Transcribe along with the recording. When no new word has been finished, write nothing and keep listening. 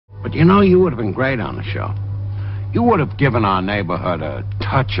But you know, you would have been great on the show. You would have given our neighborhood a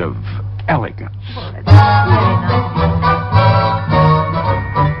touch of elegance. Well, that's really nice.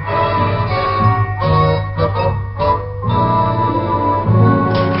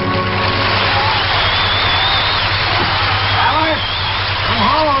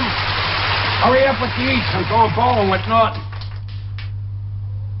 Hurry up with the eats. I'm going bowling with Norton.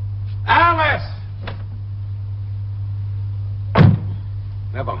 Alice!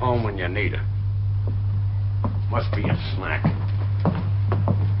 Never home when you need her. Must be a snack.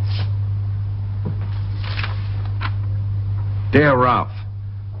 Dear Ralph,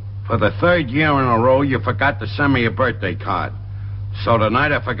 for the third year in a row, you forgot to send me a birthday card. So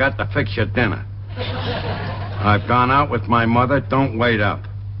tonight I forgot to fix your dinner. I've gone out with my mother. Don't wait up.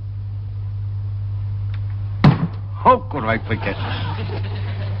 How could I forget?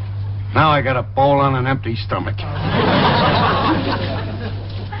 Now I got a bowl on an empty stomach.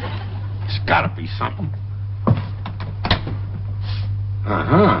 It's gotta be something.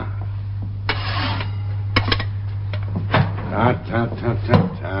 Uh-huh.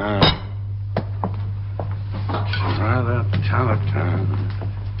 Ta-ta-ta-ta-ta. Ta-ta-ta-ta.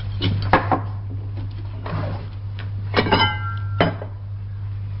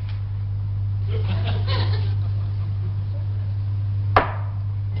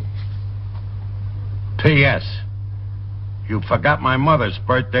 P.S. You forgot my mother's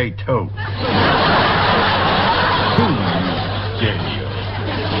birthday, too.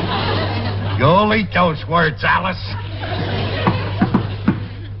 You'll eat those words, Alice.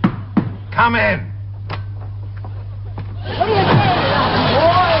 Come in. What do you say?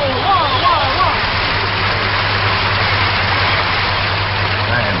 Whoa.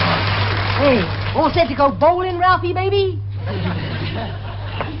 Hey, all set to go bowling, Ralphie, baby?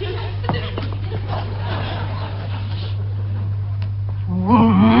 Will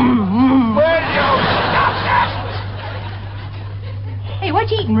you stop that? Hey, what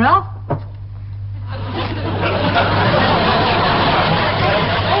you eating, Ralph?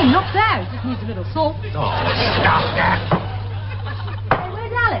 Oh, not bad. Just needs a little salt. Oh, stop that. Hey,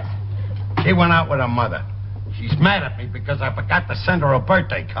 where's Alice? She went out with her mother. She's mad at me because I forgot to send her a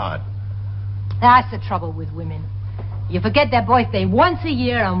birthday card. That's the trouble with women. You forget their birthday once a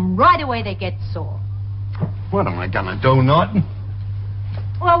year, and right away they get sore. What am I gonna do, Norton?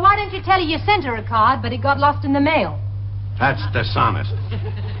 Well, why don't you tell her you sent her a card, but it got lost in the mail? That's dishonest.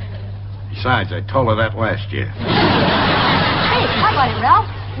 Besides, I told her that last year. Hey, I got it, Ralph.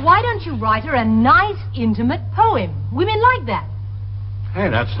 Why don't you write her a nice, intimate poem? Women like that. Hey,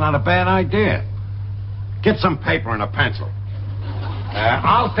 that's not a bad idea. Get some paper and a pencil.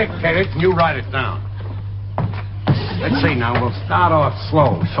 I'll dictate it and you write it down. Let's see now, we'll start off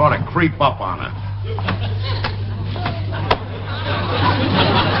slow, sort of creep up on her.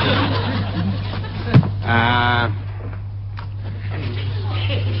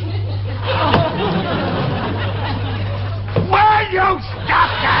 Will you stop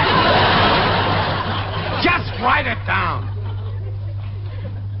that? Just write it down.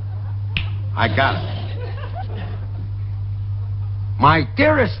 I got it. My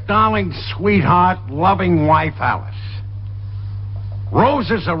dearest, darling, sweetheart, loving wife, Alice.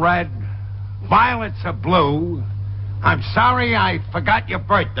 Roses are red, violets are blue. I'm sorry I forgot your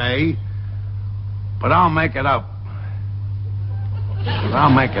birthday, but I'll make it up.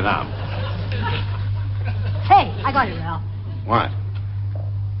 I'll make it up. Hey, I got it, Ralph. What?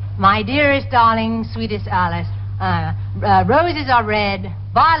 My dearest, darling, sweetest Alice. Roses are red,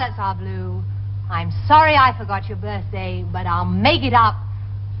 violets are blue. I'm sorry I forgot your birthday, but I'll make it up.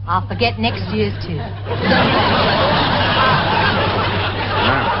 I'll forget next year's, too.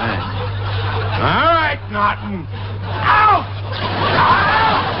 All right, Norton. Out!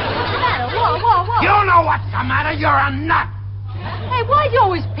 What's the matter? Whoa. You know what's the matter. You're a nut. Hey, why do you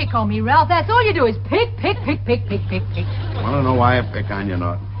always pick on me, Ralph? That's all you do is pick. Want to know why I pick on you,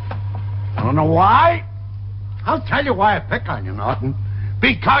 Norton? I don't know why. I'll tell you why I pick on you, Norton.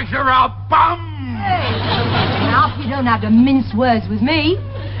 Because you're a bum. Hey, Ralph, you don't have to mince words with me.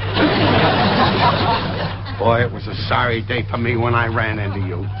 Boy, it was a sorry day for me when I ran into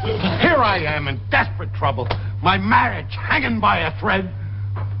you. Here I am in desperate trouble. My marriage hanging by a thread.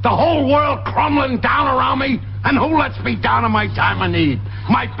 The whole world crumbling down around me. And who lets me down in my time of need?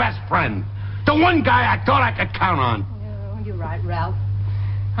 My best friend. The one guy I thought I could count on. Oh, you're right, Ralph.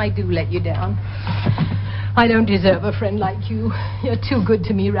 I do let you down. I don't deserve a friend like you. You're too good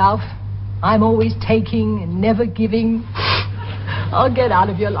to me, Ralph. I'm always taking and never giving. I'll get out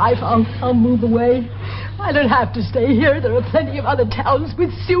of your life. I'll move away. I don't have to stay here. There are plenty of other towns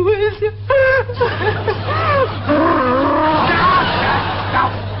with sewers.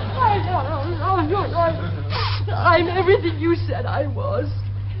 Stop! Why, I'm everything you said I was.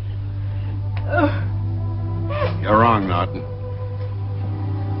 You're wrong, Norton.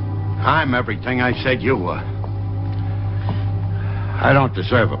 I'm everything I said you were. I don't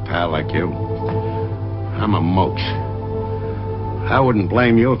deserve a pal like you. I'm a moach. I wouldn't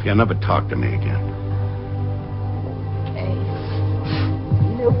blame you if you never talked to me again. Hey,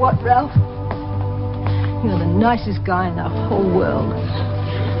 you know what, Ralph? You're the nicest guy in the whole world.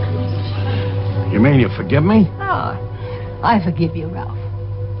 You mean you forgive me? Oh, I forgive you, Ralph.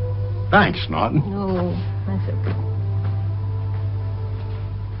 Thanks, Norton. No, that's okay.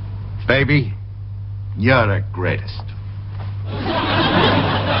 Baby, you're the greatest.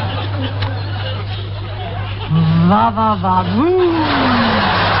 Va va va voo.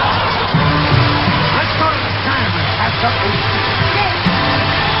 Let's go to the camp and catch up with